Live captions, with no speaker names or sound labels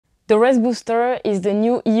The RES Booster is the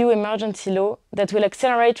new EU emergency law that will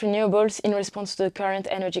accelerate renewables in response to the current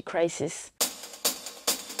energy crisis.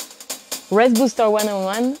 RES Booster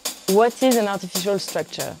 101. What is an artificial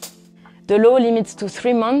structure? The law limits to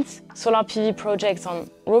 3 months solar PV projects on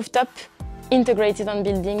rooftop, integrated on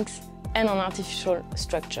buildings, and on artificial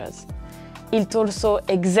structures. It also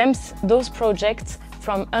exempts those projects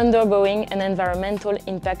from undergoing an environmental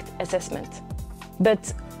impact assessment.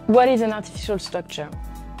 But what is an artificial structure?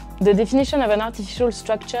 The definition of an artificial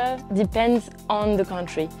structure depends on the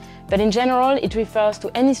country, but in general it refers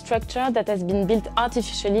to any structure that has been built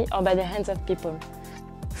artificially or by the hands of people.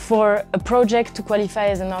 For a project to qualify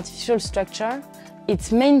as an artificial structure,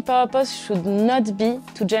 its main purpose should not be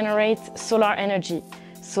to generate solar energy.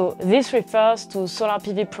 So this refers to solar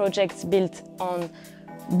PV projects built on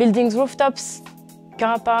buildings' rooftops,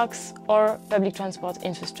 car parks, or public transport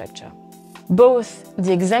infrastructure. Both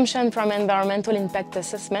the exemption from environmental impact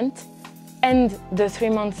assessment and the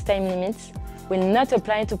 3-month time limits will not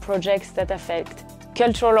apply to projects that affect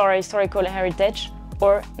cultural or historical heritage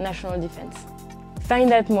or national defense.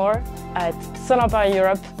 Find out more at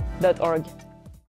solarpowereurope.org.